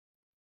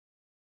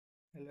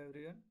Hello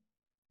everyone,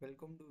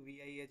 welcome to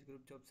VIEH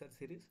Group Job Search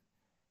Series.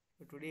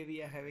 So today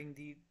we are having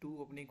the two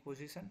opening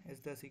position as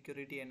the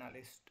security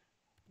analyst.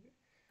 Okay.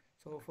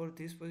 So for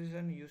this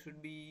position, you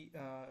should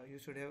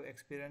have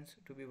experience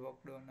to be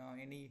worked on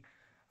any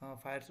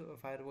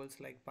firewalls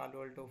like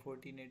Palo Alto,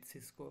 Fortinet,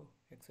 Cisco,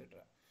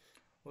 etc.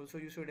 Also,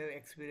 you should have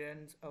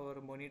experience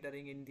or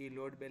monitoring in the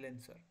load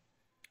balancer.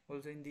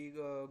 Also, in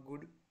the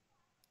good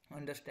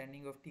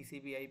understanding of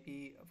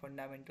TCP/IP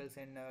fundamentals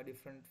and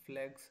different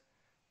flags.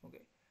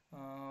 Okay.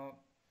 Uh,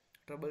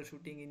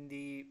 Troubleshooting in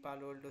the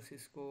Palo Alto,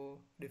 Cisco,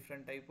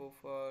 different type of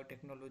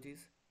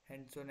technologies,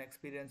 hands-on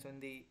experience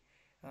on the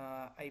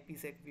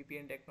IPsec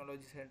VPN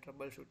technologies and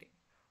troubleshooting.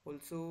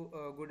 Also,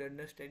 good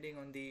understanding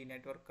on the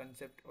network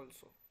concept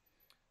also.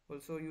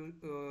 Also, you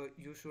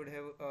should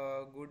have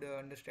a good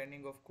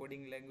understanding of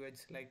coding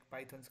language like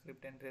Python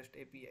script and REST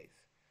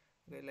APIs.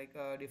 Okay, like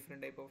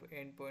different type of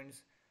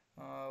endpoints.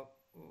 Uh,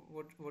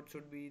 what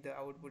should be the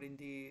output in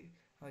the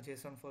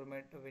JSON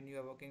format when you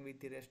are working with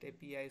the REST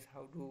APIs?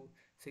 How to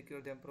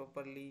secure them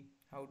properly?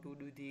 How to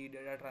do the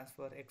data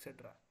transfer,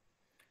 etc.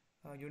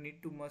 You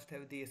need to must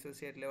have the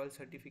associate level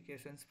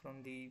certifications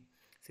from the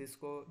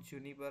Cisco,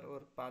 Juniper,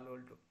 or Palo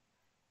Alto.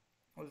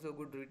 Also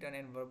good written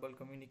and verbal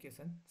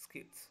communication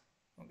skills.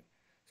 Okay,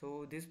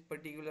 so this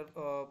particular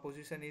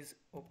position is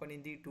open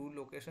in the two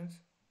locations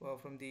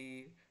from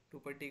the two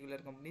particular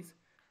companies.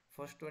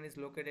 First one is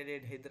located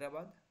at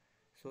Hyderabad.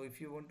 So if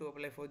you want to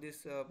apply for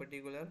this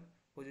particular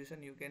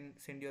position, you can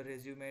send your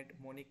resume at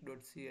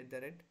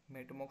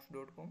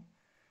monic.c@matmox.com.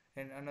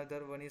 And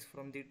another one is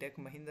from the Tech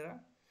Mahindra,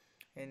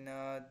 and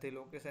the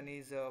location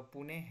is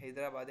Pune,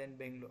 Hyderabad, and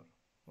Bangalore.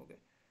 Okay,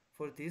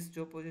 for this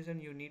job position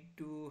you need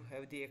to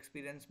have the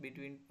experience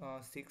between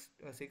 6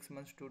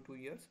 months to 2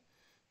 years.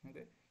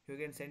 Okay, you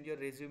can send your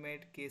resume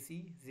at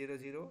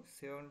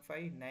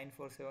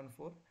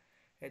kc00759474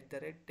 at the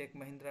rate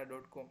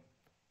techmahindra.com.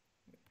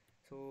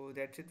 So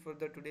that's it for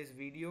the today's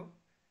video.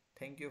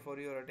 Thank you for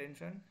your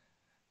attention.